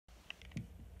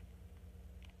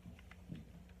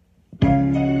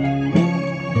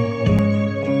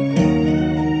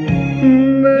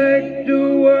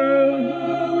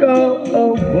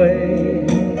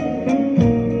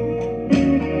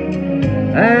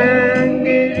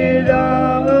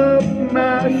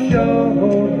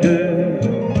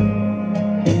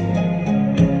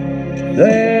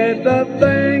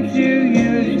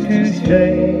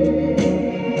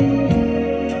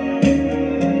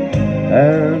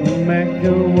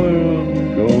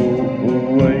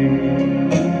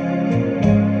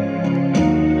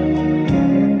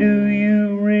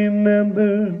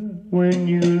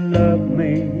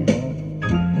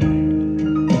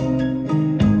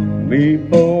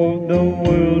Oh, the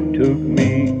world took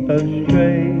me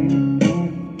astray.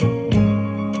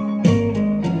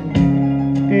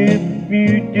 If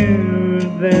you do,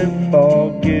 then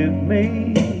forgive me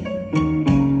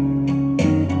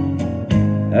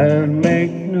and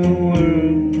make the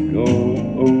world go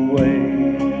away.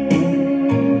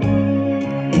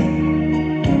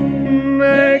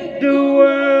 Make the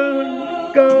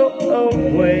world go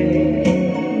away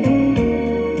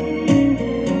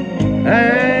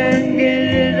and get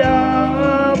it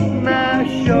off my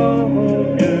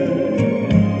shoulders.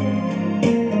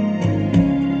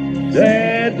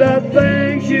 Say the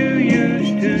things you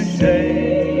used to say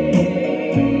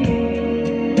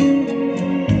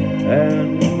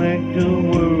and make the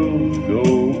world go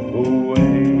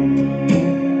away.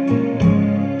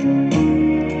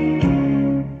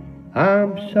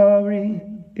 I'm sorry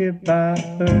if I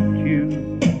hurt you.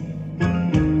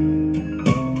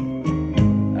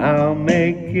 I'll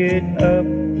make it up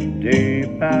day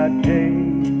by day.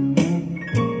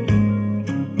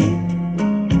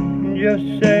 Just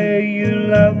say you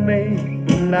love me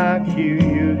like you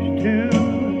used to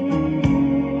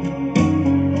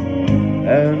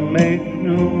and make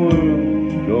the world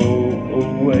go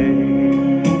away.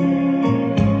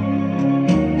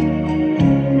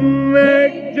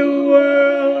 Make the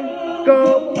world go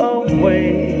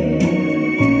away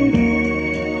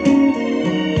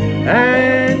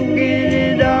and get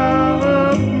it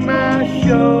off my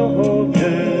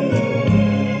shoulders.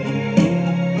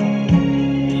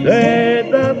 Say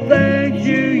the things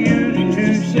you used to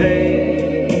say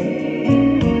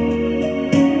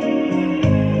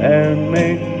and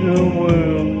make the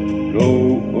world go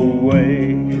away.